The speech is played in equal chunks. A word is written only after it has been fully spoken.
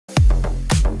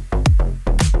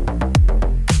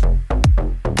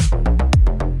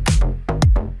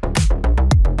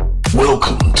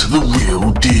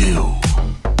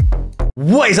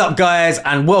What is up, guys,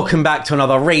 and welcome back to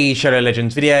another Raid Shadow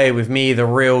Legends video with me, the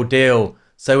real deal.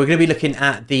 So we're going to be looking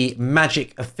at the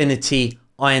Magic Affinity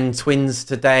Iron Twins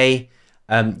today.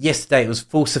 Yesterday it was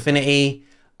False Affinity.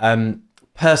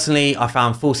 Personally, I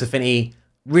found False Affinity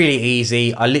really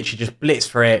easy. I literally just blitzed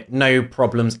for it, no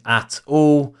problems at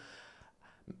all.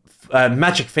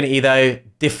 Magic Affinity though,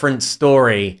 different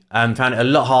story. Found it a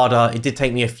lot harder. It did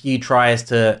take me a few tries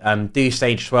to do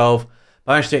stage 12.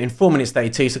 But I managed to do it in 4 minutes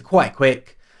 32, so quite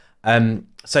quick.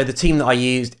 So the team that I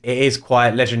used, it is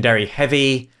quite legendary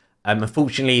heavy.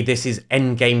 Unfortunately, this is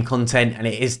end game content and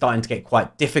it is starting to get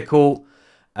quite difficult.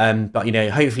 But you know,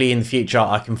 hopefully in the future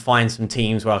I can find some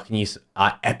teams where I can use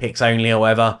epics only or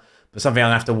whatever. But something I'm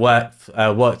gonna have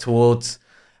to work towards.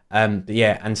 But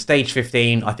yeah, and stage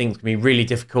 15 I think it's gonna be really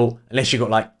difficult unless you've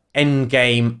got like end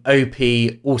game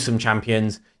OP awesome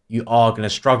champions. You are gonna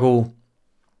struggle.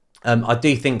 I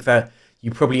do think that you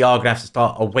probably are going to have to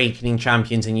start awakening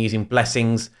champions and using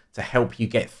blessings to help you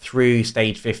get through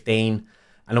stage 15.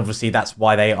 And obviously that's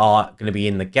why they are going to be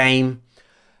in the game.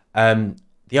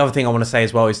 The other thing I want to say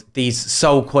as well is these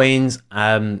soul coins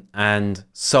and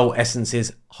soul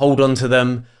essences, hold on to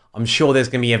them. I'm sure there's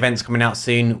going to be events coming out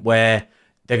soon where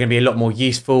they're going to be a lot more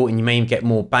useful and you may get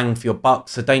more bang for your buck.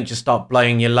 So don't just start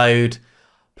blowing your load.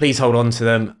 Please hold on to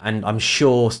them. And I'm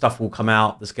sure stuff will come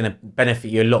out that's going to benefit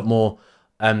you a lot more.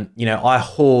 You know, I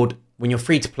hoard. When you're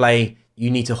free to play, you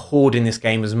need to hoard in this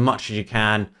game as much as you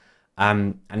can,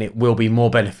 and it will be more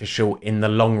beneficial in the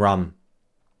long run.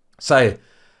 So,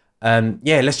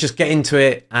 yeah, let's just get into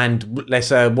it and let's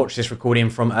watch this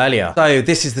recording from earlier. So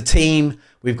this is the team.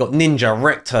 We've got Ninja,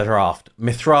 Rector Draft,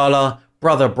 Mithrala,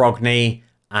 Brother Brogni,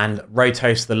 and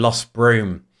Rotos the Lost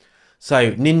Broom.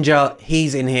 So Ninja,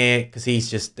 he's in here because he's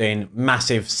just doing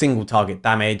massive single target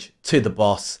damage to the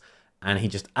boss. And he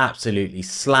just absolutely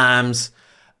slams.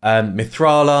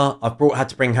 Mithrala, I've had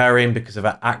to bring her in because of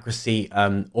her accuracy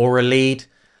aura lead.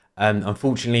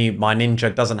 Unfortunately, my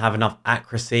ninja doesn't have enough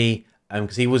accuracy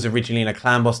because he was originally in a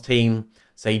clan boss team.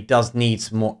 So he does need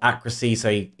some more accuracy so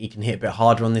he can hit a bit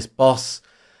harder on this boss.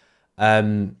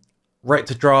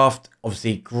 Rector Draft,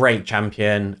 obviously great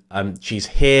champion. She's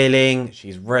healing,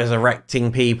 she's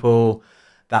resurrecting people.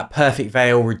 That perfect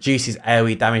veil reduces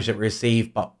AoE damage that we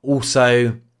receive, but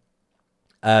also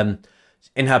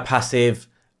in her passive,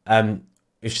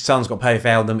 if someone's got perfect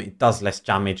veil them, it does less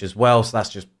damage as well. So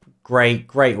that's just great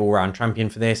all-round champion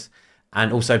for this.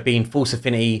 And also being False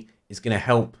Affinity is going to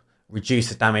help reduce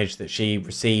the damage that she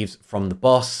receives from the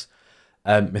boss.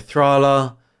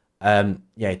 Mithrala,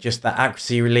 yeah, just that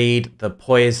accuracy lead, the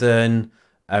poison,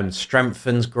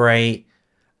 strengthens great,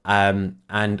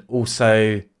 and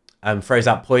also throws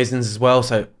out poisons as well.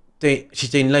 So she's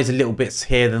doing loads of little bits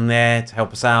here and there to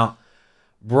help us out.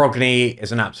 Brogni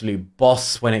is an absolute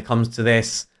boss when it comes to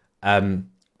this. The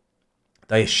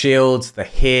shields, the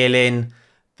healing,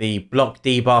 the block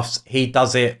debuffs, he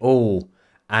does it all.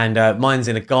 And mine's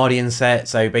in a Guardian set,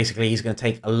 so basically he's going to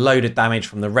take a load of damage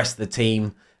from the rest of the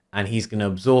team and he's going to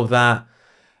absorb that.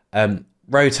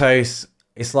 Rotos,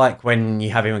 it's like when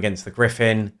you have him against the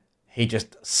Griffin, he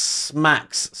just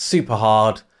smacks super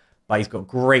hard, but he's got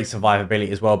great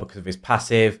survivability as well because of his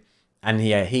passive. And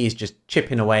yeah, he is just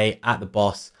chipping away at the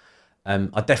boss. I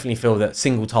definitely feel that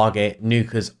single target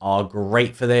nukers are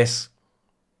great for this.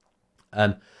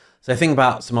 So think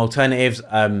about some alternatives.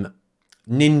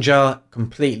 Ninja,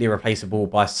 completely replaceable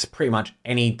by pretty much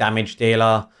any damage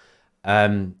dealer.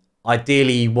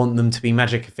 Ideally, you want them to be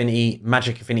Magic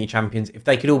Affinity champions. If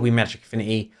they could all be Magic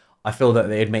Affinity, I feel that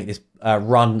they'd make this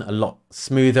run a lot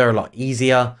smoother, a lot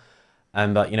easier.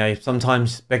 But, you know,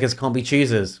 sometimes beggars can't be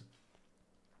choosers.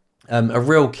 A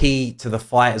real key to the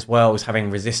fight as well is having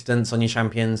resistance on your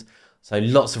champions. So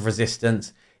lots of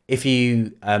resistance. If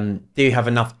you do have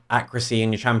enough accuracy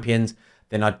in your champions,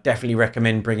 then I'd definitely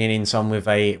recommend bringing in some with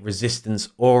a resistance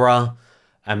aura.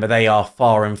 But they are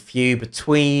far and few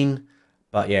between.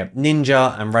 But yeah,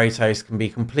 Ninja and Rotos can be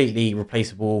completely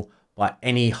replaceable by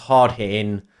any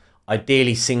hard-hitting,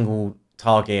 ideally single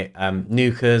target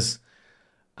nukers,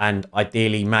 and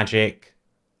ideally magic.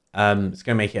 It's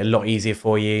going to make it a lot easier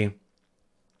for you.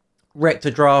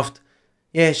 Rector Draft,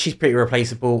 yeah, she's pretty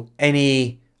replaceable.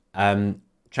 Any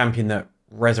champion that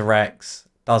resurrects,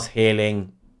 does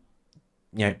healing,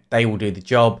 you know, they will do the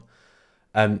job.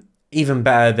 Even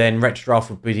better than Rector Draft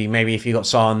would be maybe if you got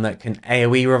someone that can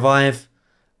AoE revive.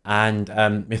 And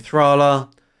Mithrala,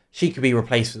 she could be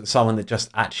replaced with someone that just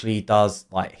actually does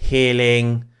like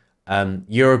healing.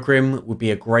 Eurogrim would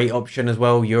be a great option as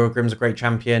well. Eurogrim's a great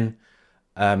champion.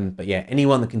 But yeah,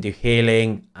 anyone that can do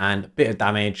healing and a bit of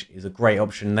damage is a great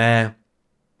option there.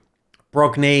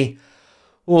 Brogni,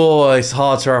 Oh, it's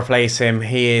hard to replace him.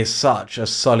 He is such a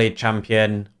solid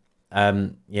champion.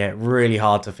 Yeah, really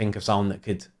hard to think of someone that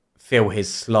could fill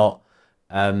his slot.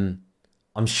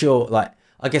 I'm sure, like,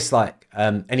 I guess, like,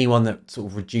 anyone that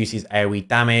sort of reduces AoE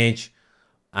damage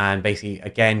and basically,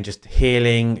 again, just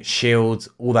healing, shields,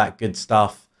 all that good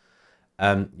stuff.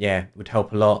 Yeah, would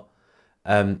help a lot.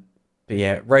 But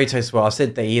yeah, Rotos, well, I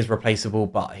said that he is replaceable,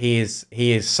 but he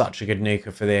is such a good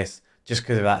nuker for this, just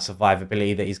because of that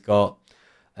survivability that he's got.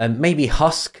 Maybe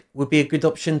Husk would be a good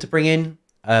option to bring in.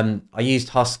 I used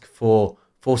Husk for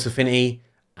Force Affinity,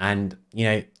 and you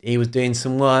know he was doing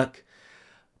some work.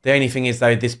 The only thing is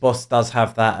though, this boss does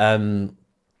have that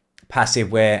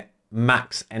passive where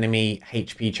max enemy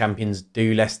HP champions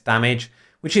do less damage,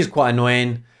 which is quite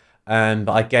annoying. But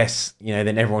I guess you know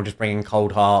then everyone just bring in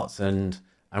Cold Hearts and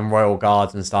Royal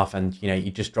Guards and stuff, and you know you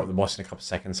just drop the boss in a couple of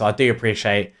seconds. So I do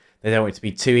appreciate they don't want it to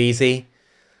be too easy.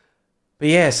 But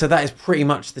yeah, so that is pretty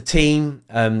much the team.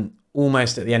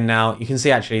 Almost at the end now. You can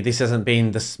see actually this hasn't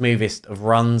been the smoothest of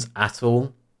runs at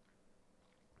all.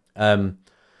 So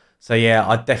yeah,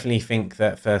 I definitely think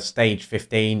that for stage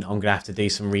 15, I'm going to have to do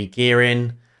some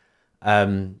re-gearing.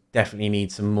 Definitely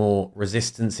need some more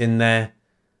resistance in there.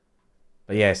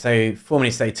 But yeah, so 4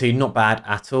 minutes stage 2, not bad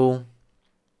at all.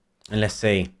 And let's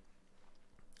see.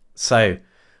 So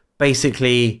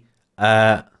basically,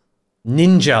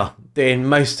 Ninja doing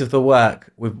most of the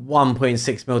work with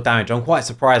 1.6 mil damage. I'm quite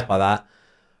surprised by that.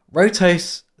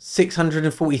 Rotos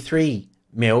 643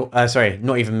 mil. Sorry,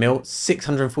 not even mil.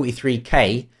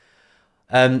 643k.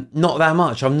 Not that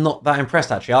much. I'm not that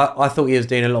impressed actually. I thought he was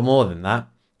doing a lot more than that.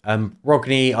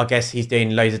 Rogni, I guess he's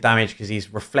doing loads of damage because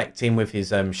he's reflecting with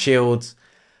his shields.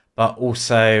 But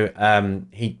also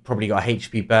he probably got a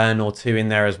HP burn or two in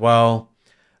there as well.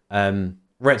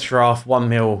 Retrarth 1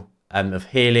 mil of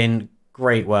healing.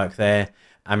 Great work there.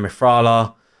 And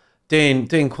Mifrala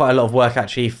doing quite a lot of work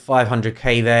actually.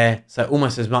 500k there. So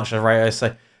almost as much as Rotos.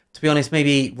 So to be honest,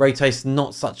 maybe Rotos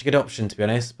not such a good option to be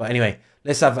honest. But anyway,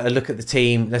 let's have a look at the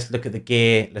team. Let's look at the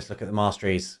gear. Let's look at the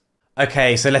masteries.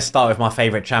 Okay, so let's start with my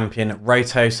favourite champion,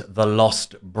 Rotos the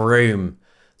Lost Broom.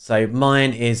 So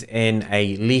mine is in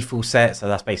a lethal set. So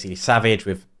that's basically Savage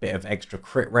with a bit of extra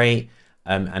crit rate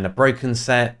and a broken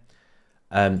set.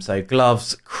 So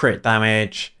gloves, crit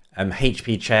damage,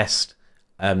 HP chest,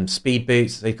 speed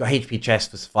boots. So he's got HP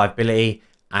chest for survivability,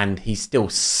 and he still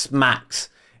smacks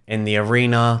in the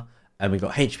arena. And we've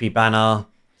got HP banner,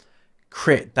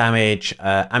 crit damage,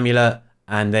 amulet,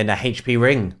 and then a HP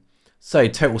ring. So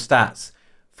total stats,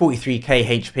 43k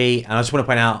HP. And I just want to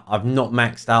point out, I've not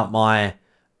maxed out my,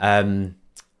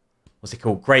 what's it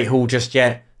called? Great Hall just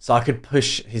yet. So I could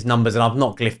push his numbers, and I've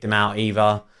not glyphed him out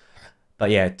either. But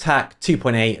yeah, attack,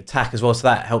 2.8 attack as well. So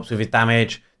that helps with his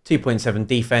damage. 2.7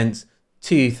 defense,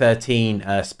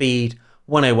 213 speed,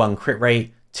 101 crit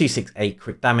rate, 268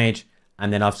 crit damage,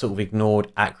 and then I've sort of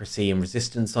ignored accuracy and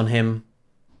resistance on him.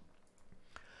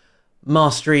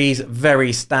 Masteries,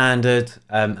 very standard.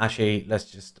 Actually, let's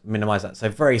just minimize that. So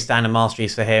very standard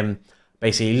masteries for him.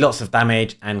 Basically, lots of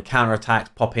damage and counter attacks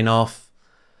popping off.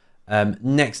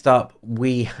 Next up,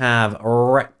 we have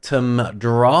Rectum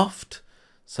Draft.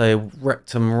 So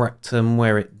Rectum,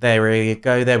 there we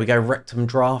go, Rectum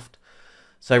Draft.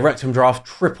 So Rectum Draft,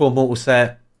 triple mortal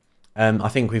set. I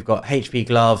think we've got HP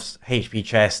gloves, HP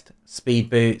chest, speed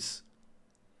boots,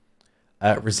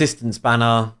 resistance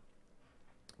banner,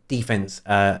 defense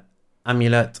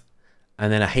amulet,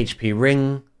 and then a HP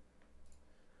ring.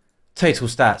 Total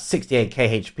stats,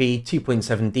 68k HP,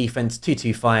 2.7 defense,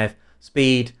 225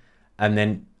 speed, and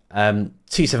then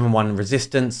 271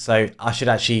 resistance. So I should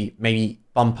actually maybe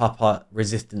bump up our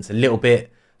resistance a little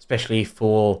bit, especially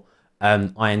for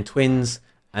Iron Twins,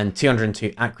 and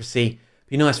 202 accuracy.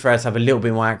 Be nice for her to have a little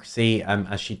bit more accuracy,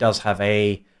 as she does have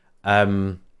a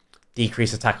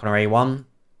decreased attack on her A1.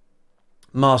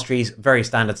 Masteries, very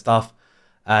standard stuff.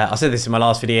 I said this in my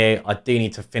last video, I do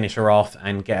need to finish her off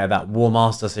and get her that War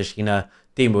Master so she can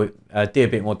do a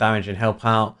bit more damage and help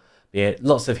out. But yeah,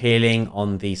 lots of healing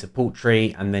on the support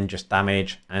tree, and then just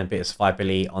damage and a bit of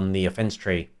survivability on the offense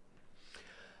tree.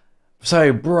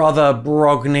 So Brother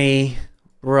Brogni,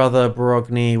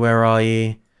 where are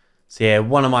you? So yeah,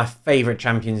 one of my favourite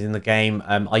champions in the game.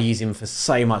 I use him for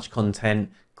so much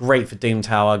content. Great for Doom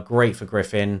Tower, great for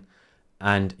Griffin,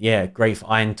 and yeah, great for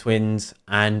Iron Twins,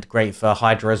 and great for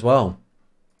Hydra as well.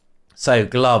 So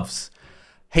gloves,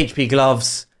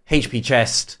 HP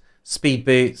chest, speed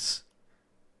boots,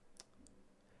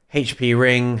 HP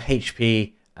ring,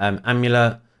 HP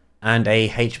amulet, and a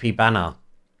HP banner.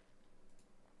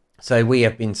 So we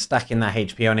have been stacking that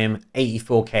HP on him,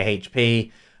 84k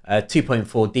HP,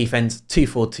 2.4 defense,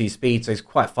 242 speed, so he's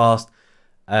quite fast.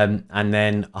 and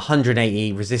then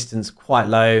 180 resistance, quite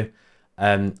low.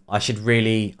 I should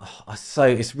really, so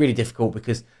it's really difficult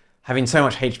because having so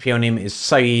much HP on him is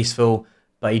so useful,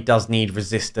 but he does need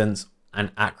resistance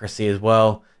and accuracy as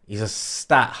well. He's a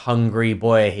stat hungry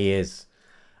boy, he is.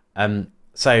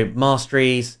 So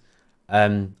masteries,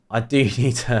 I do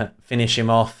need to finish him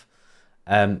off.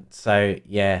 So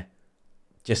yeah,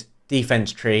 just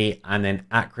defense tree and then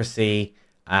accuracy.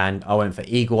 And I went for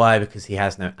Eagle Eye because he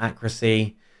has no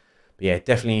accuracy. But yeah,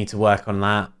 definitely need to work on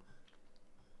that.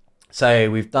 So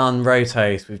we've done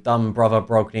Rotos, we've done Brother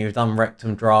Brogni, we've done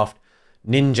Rectum Draft,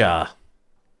 Ninja.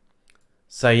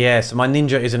 So yeah, so my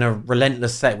Ninja is in a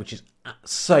relentless set, which is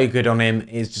so good on him.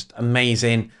 It's just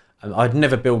amazing. I'd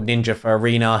never build Ninja for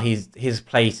Arena. His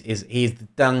place is, he's the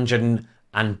dungeon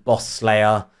and boss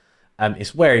slayer.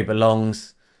 It's where he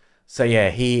belongs. So yeah,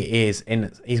 he's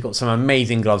got some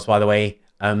amazing gloves, by the way.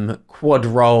 Quad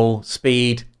roll,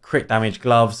 speed, crit damage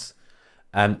gloves,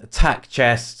 attack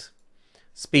chest,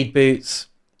 speed boots,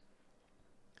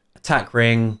 attack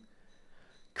ring,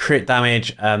 crit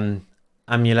damage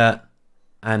amulet,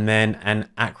 and then an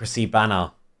accuracy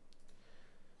banner.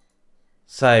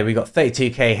 So we got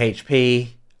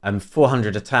 32k HP,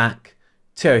 400 attack,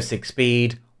 206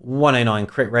 speed, 109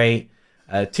 crit rate,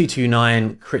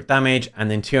 229 crit damage,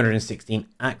 and then 216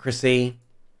 accuracy.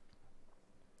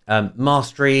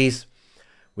 Masteries,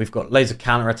 we've got loads of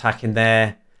counter attack in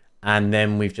there, and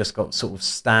then we've just got sort of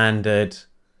standard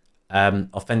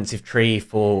offensive tree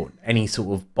for any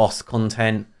sort of boss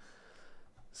content.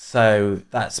 So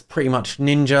that's pretty much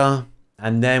Ninja.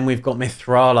 And then we've got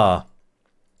Mithrala.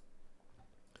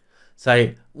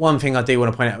 So one thing I do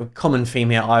want to point out, a common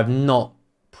theme here, I've not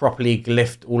properly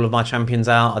glyphed all of my champions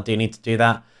out. I do need to do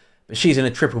that. But she's in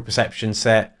a triple perception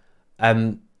set.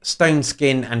 Stone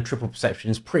Skin and triple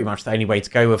perception is pretty much the only way to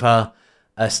go with her.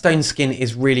 Stone Skin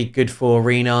is really good for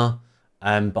Arena,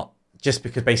 but just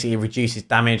because basically it reduces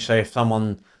damage. So if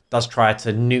someone does try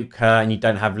to nuke her and you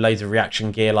don't have loads of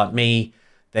reaction gear like me,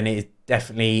 then it is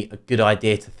definitely a good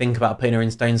idea to think about putting her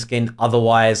in Stone Skin.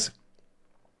 Otherwise,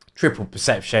 triple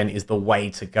perception is the way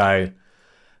to go.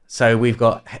 So we've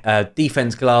got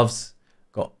defense gloves,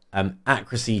 got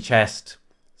accuracy chest,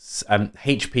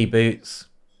 HP boots.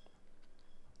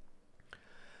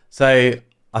 So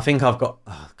I think I've got,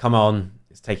 come on,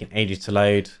 it's taking ages to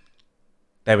load.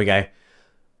 There we go.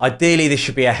 Ideally, this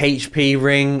should be a HP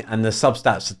ring and the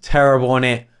substats are terrible on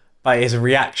it, but it's a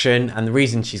reaction. And the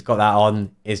reason she's got that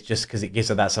on is just because it gives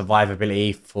her that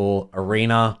survivability for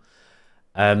Arena.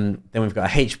 Then we've got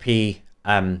a HP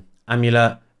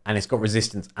amulet, and it's got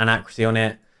resistance and accuracy on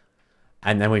it.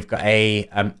 And then we've got a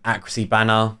accuracy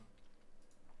banner.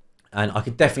 And I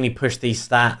could definitely push these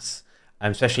stats,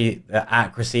 especially the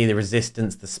accuracy, the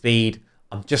resistance, the speed.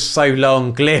 I'm just so low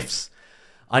on glyphs.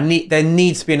 There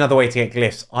needs to be another way to get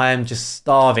glyphs. I am just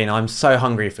starving. I'm so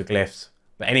hungry for glyphs.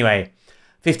 But anyway,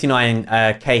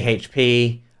 59k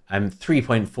HP,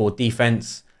 3.4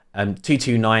 defense,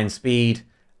 229 speed,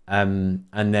 and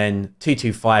then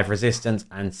 225 resistance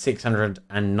and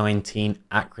 619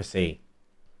 accuracy.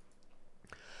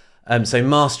 So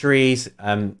masteries,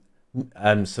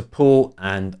 support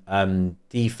and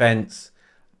defense.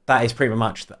 That is pretty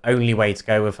much the only way to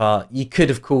go with her. You could,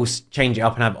 of course, change it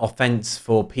up and have offense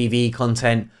for PvE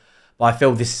content, but I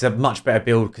feel this is a much better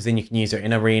build because then you can use her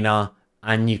in Arena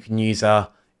and you can use her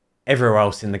everywhere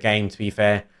else in the game, to be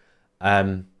fair.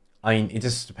 I mean, it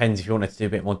just depends if you want her to do a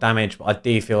bit more damage, but I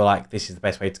do feel like this is the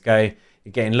best way to go.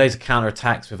 You're getting loads of counter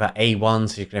attacks with her A1,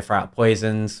 so you're going to throw out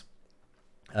poisons.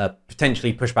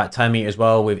 Potentially push back turn meter as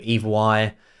well with Evil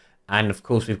Eye. And of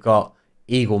course, we've got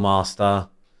Eagle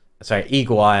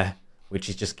Eye, which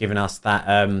is just giving us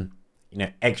that,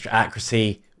 extra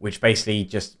accuracy, which basically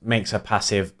just makes her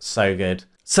passive so good.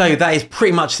 So that is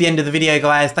pretty much the end of the video,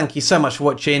 guys. Thank you so much for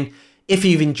watching. If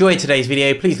you've enjoyed today's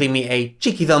video, please leave me a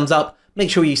cheeky thumbs up. Make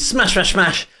sure you smash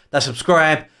that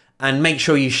subscribe, and make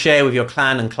sure you share with your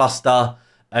clan and cluster,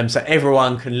 so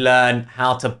everyone can learn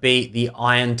how to beat the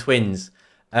Iron Twins.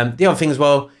 The other thing as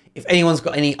well, if anyone's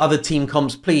got any other team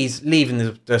comps, please leave in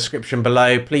the description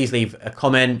below. Please leave a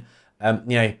comment.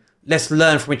 Let's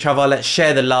learn from each other. Let's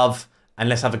share the love and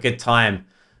let's have a good time.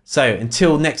 So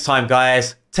until next time,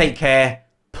 guys, take care.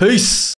 Peace.